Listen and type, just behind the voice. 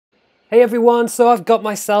Hey everyone, so I've got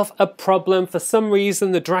myself a problem. For some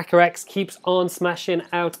reason the Dracorex keeps on smashing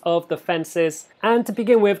out of the fences, and to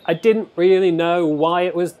begin with I didn't really know why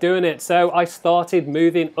it was doing it, so I started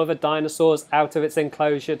moving other dinosaurs out of its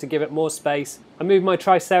enclosure to give it more space. I moved my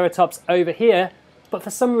Triceratops over here, but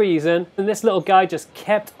for some reason this little guy just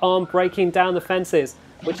kept on breaking down the fences,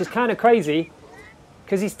 which is kind of crazy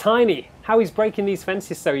because he's tiny. How he's breaking these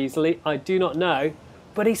fences so easily I do not know.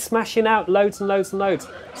 But he's smashing out loads and loads and loads.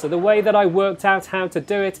 So the way that I worked out how to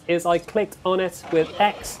do it is I clicked on it with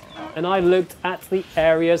X and I looked at the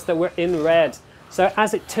areas that were in red. So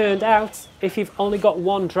as it turned out, if you've only got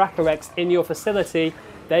one Dracorex in your facility,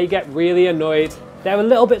 they get really annoyed. They're a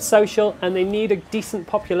little bit social and they need a decent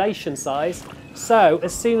population size. So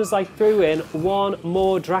as soon as I threw in one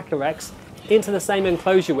more Dracorex into the same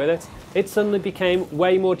enclosure with it, it suddenly became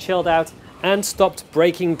way more chilled out and stopped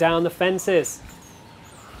breaking down the fences.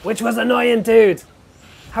 Which was annoying, dude.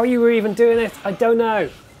 How you were even doing it, I don't know.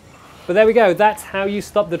 But there we go, that's how you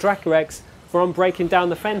stop the Dracorex from breaking down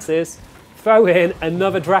the fences. Throw in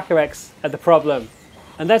another Dracorex at the problem.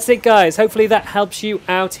 And that's it guys, hopefully that helps you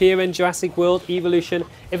out here in Jurassic World Evolution.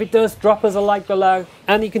 If it does, drop us a like below.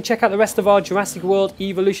 And you can check out the rest of our Jurassic World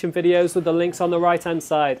Evolution videos with the links on the right hand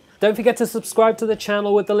side. Don't forget to subscribe to the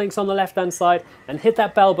channel with the links on the left hand side and hit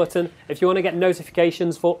that bell button if you want to get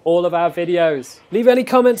notifications for all of our videos. Leave any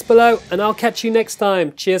comments below and I'll catch you next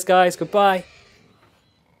time. Cheers guys, goodbye.